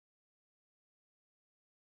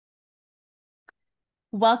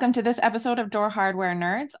Welcome to this episode of Door Hardware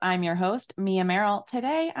Nerds. I'm your host, Mia Merrill.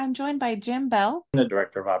 Today, I'm joined by Jim Bell. The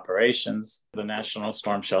Director of Operations, the National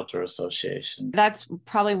Storm Shelter Association. That's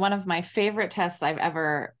probably one of my favorite tests I've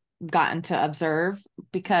ever gotten to observe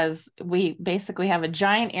because we basically have a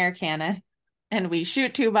giant air cannon and we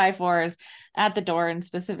shoot 2x4s at the door in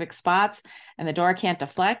specific spots, and the door can't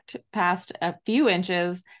deflect past a few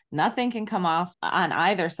inches. Nothing can come off on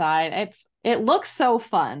either side. It looks so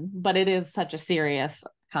fun, but it is such a serious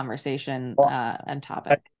conversation and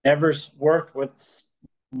topic. I've never worked with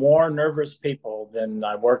more nervous people than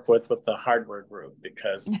I work with the hardware group,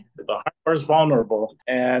 because the hardware is vulnerable.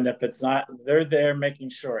 And if it's not, they're there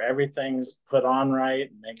making sure everything's put on right,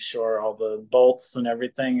 make sure all the bolts and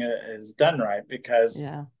everything is done right, because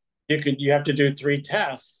you have to do 3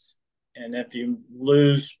 tests. And if you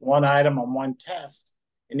lose one item on one test,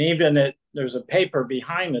 and even there's a paper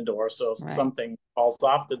behind the door, so if something falls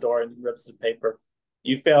off the door and rips the paper,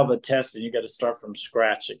 you fail the test and you got to start from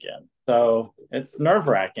scratch again. So it's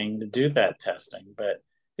nerve-wracking to do that testing, but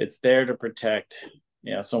it's there to protect.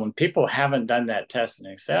 So when people haven't done that testing,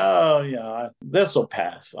 they say, "Oh, this will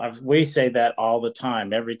pass." We say that all the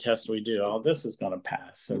time. Every test we do, "Oh, this is going to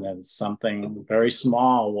pass," and then something very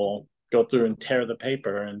small will go through and tear the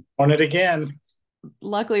paper and run it again.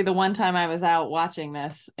 Luckily, the one time I was out watching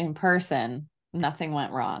this in person, nothing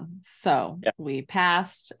went wrong. So we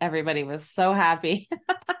passed. Everybody was so happy.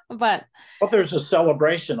 But there's a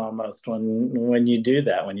celebration almost when you do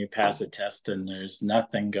that, when you pass a test and there's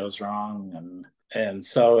nothing goes wrong. And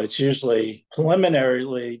so it's usually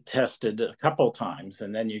preliminarily tested a couple times,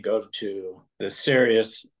 and then you go to the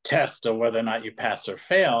serious test of whether or not you pass or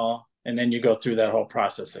fail. And then you go through that whole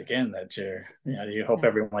process again, that you hope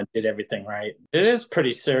everyone did everything right. It is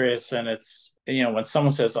pretty serious. And it's, when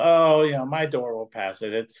someone says, "Oh, my door will pass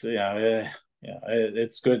it," it's,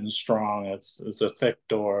 it's good and strong. It's a thick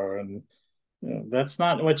door. And that's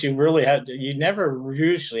not what you really have to. You never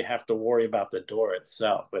usually have to worry about the door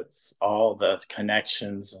itself. It's all the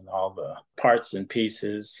connections and all the parts and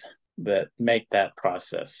pieces that make that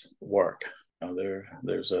process work.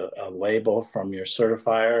 There's a label from your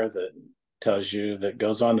certifier that tells you, that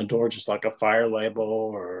goes on the door just like a fire label.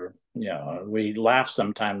 Or we laugh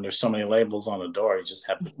sometimes, there's so many labels on the door, you just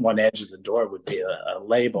have one edge of the door would be a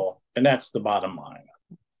label, and that's the bottom line.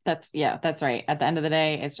 That's right. At the end of the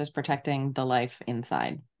day, it's just protecting the life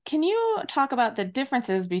inside. Can you talk about the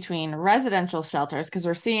differences between residential shelters, because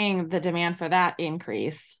we're seeing the demand for that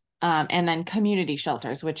increase, and then community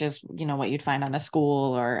shelters, which is what you'd find on a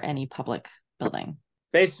school or any public building?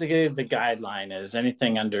 Basically, the guideline is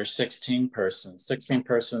anything under 16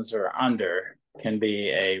 persons or under can be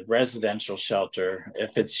a residential shelter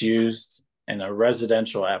if it's used in a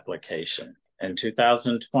residential application. In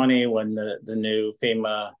 2020, when the new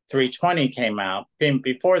FEMA 320 came out,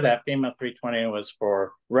 before that, FEMA 320 was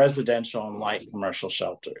for residential and light commercial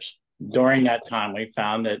shelters. During that time, we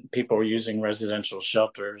found that people were using residential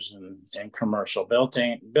shelters in commercial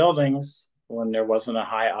buildings when there wasn't a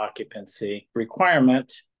high occupancy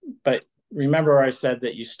requirement. But remember, I said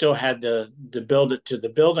that you still had to build it to the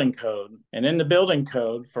building code. And in the building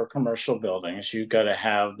code for commercial buildings, you've got to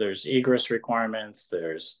have, there's egress requirements.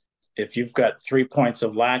 If you've got 3 points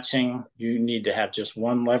of latching, you need to have just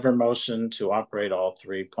one lever motion to operate all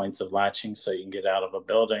 3 points of latching so you can get out of a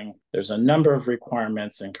building. There's a number of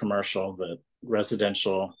requirements in commercial that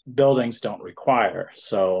residential buildings don't require.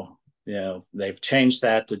 So they've changed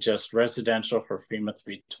that to just residential for FEMA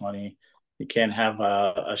 320. You can't have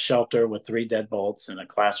a shelter with 3 deadbolts and a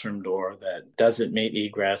classroom door that doesn't meet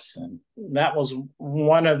egress. And that was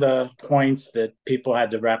one of the points that people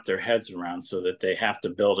had to wrap their heads around, so that they have to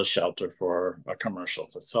build a shelter for a commercial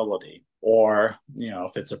facility. Or,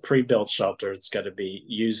 if it's a pre-built shelter, it's got to be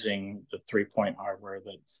using the 3-point hardware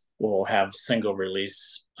that will have single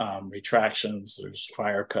release retractions. There's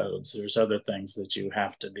fire codes. There's other things that you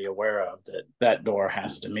have to be aware of that door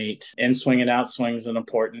has to meet. In-swing and out-swing is an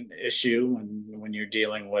important issue when you're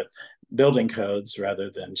dealing with building codes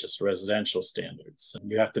rather than just residential standards.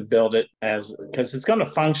 You have to build it because it's going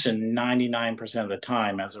to function 99% of the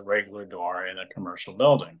time as a regular door in a commercial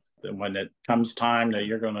building. And when it comes time that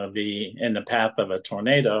you're going to be in the path of a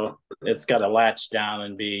tornado, it's got to latch down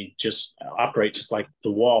and operate just like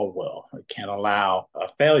the wall will. It can't allow a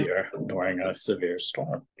failure during a severe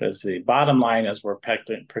storm, because the bottom line is we're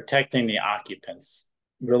protecting the occupants.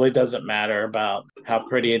 It really doesn't matter about how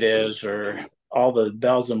pretty it is or all the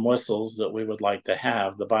bells and whistles that we would like to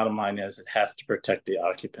have. The bottom line is it has to protect the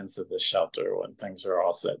occupants of the shelter when things are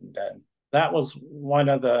all said and done. That was one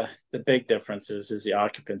of the big differences is the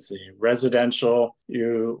occupancy. Residential,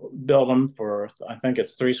 you build them for, I think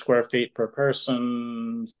it's 3 square feet per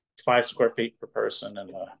person, 5 square feet per person,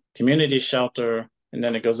 and a community shelter, and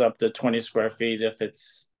then it goes up to 20 square feet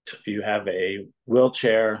if you have a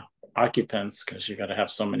wheelchair occupants, because you got to have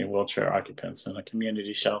so many wheelchair occupants in a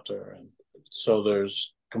community shelter. And so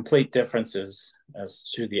there's complete differences as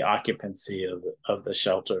to the occupancy of the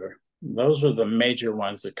shelter. Those are the major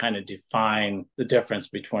ones that kind of define the difference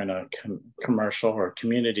between a commercial or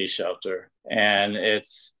community shelter. And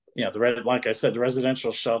it's, like I said, the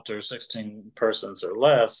residential shelter, 16 persons or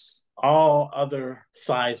less. All other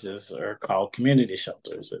sizes are called community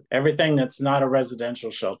shelters. Everything that's not a residential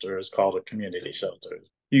shelter is called a community shelter.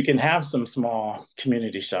 You can have some small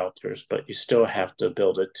community shelters, but you still have to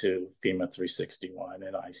build it to FEMA 361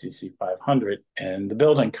 and ICC 500 and the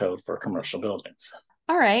building code for commercial buildings.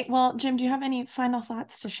 All right. Well, Jim, do you have any final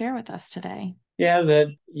thoughts to share with us today? Yeah, that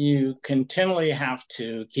you continually have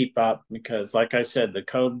to keep up because, like I said, the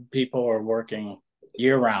code people are working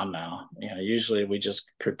year round now. Usually we just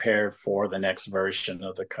prepare for the next version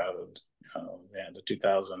of the code. We had the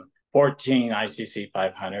 2014 ICC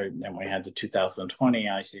 500, and then we had the 2020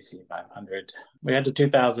 ICC 500. We had the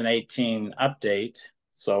 2018 update,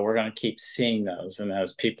 so we're going to keep seeing those. And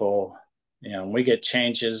as people, we get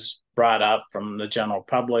changes brought up from the general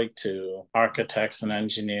public to architects and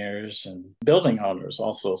engineers and building owners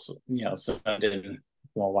also, send in,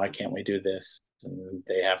 well, why can't we do this? And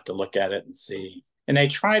they have to look at it and see. And they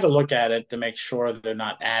try to look at it to make sure they're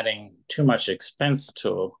not adding too much expense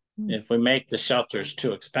to it. If we make the shelters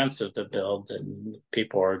too expensive to build, then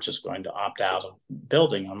people are just going to opt out of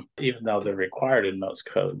building them, even though they're required in most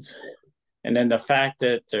codes. And then the fact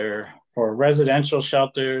that for residential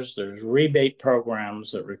shelters, there's rebate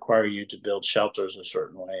programs that require you to build shelters a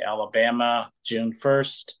certain way. Alabama, June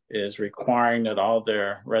 1st, is requiring that all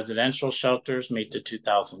their residential shelters meet the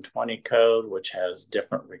 2020 code, which has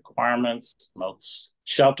different requirements. Most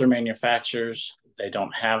shelter manufacturers, they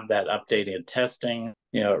don't have that updated testing.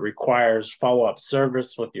 It requires follow-up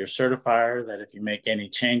service with your certifier that if you make any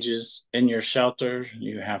changes in your shelter,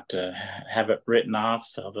 you have to have it written off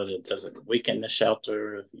so that it doesn't weaken the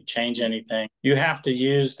shelter. If you change anything, you have to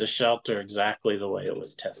use the shelter exactly the way it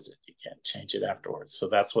was tested. You can't change it afterwards. So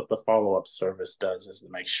that's what the follow-up service does, is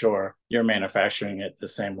to make sure you're manufacturing it the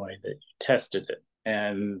same way that you tested it.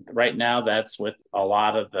 And right now, that's with a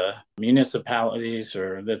lot of the municipalities,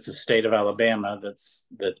 or that's the state of Alabama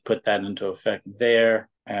that put that into effect there.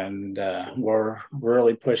 And we're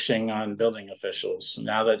really pushing on building officials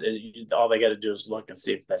now that all they got to do is look and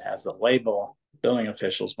see if that has a label. Building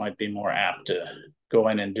officials might be more apt to go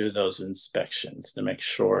in and do those inspections to make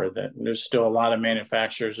sure that there's still a lot of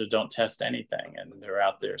manufacturers that don't test anything, and they're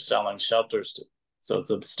out there selling shelters to. So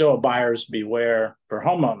it's still a buyer's beware for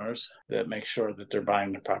homeowners that make sure that they're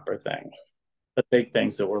buying the proper thing. The big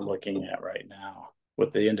things that we're looking at right now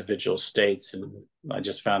with the individual states, and I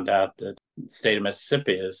just found out that the state of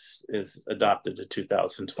Mississippi is adopted the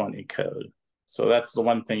 2020 code. So that's the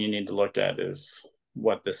one thing you need to look at, is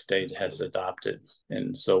what the state has adopted,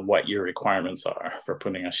 and so what your requirements are for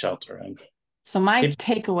putting a shelter in. So my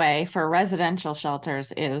takeaway for residential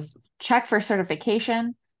shelters is check for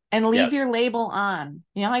certification. And leave your label on.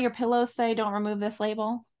 You know how your pillows say, don't remove this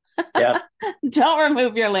label? Yes. Don't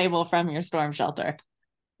remove your label from your storm shelter.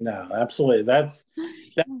 No, absolutely. That's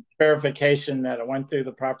verification that it went through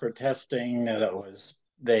the proper testing, that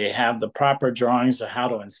they have the proper drawings of how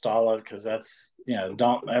to install it. Because that's,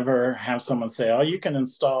 don't ever have someone say, oh, you can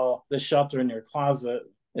install this shelter in your closet.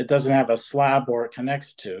 It doesn't have a slab where it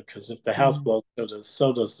connects to, because if the house blows,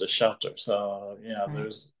 so does the shelter. So,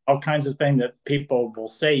 there's all kinds of things that people will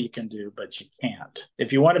say you can do, but you can't.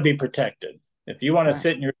 If you want to be protected, if you want to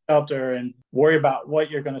sit in your shelter and worry about what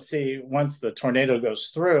you're going to see once the tornado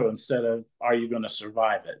goes through, instead of are you going to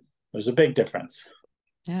survive it, there's a big difference.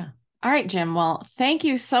 Yeah. All right, Jim. Well, thank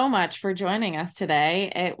you so much for joining us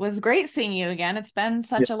today. It was great seeing you again. It's been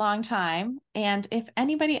such a long time. And if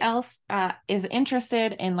anybody else is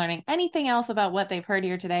interested in learning anything else about what they've heard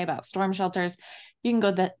here today about storm shelters, you can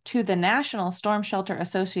go to the National Storm Shelter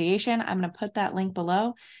Association. I'm going to put that link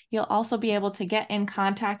below. You'll also be able to get in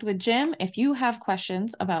contact with Jim if you have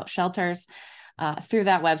questions about shelters through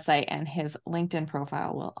that website, and his LinkedIn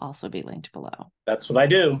profile will also be linked below. That's what I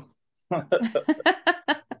do.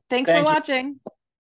 Thanks for watching.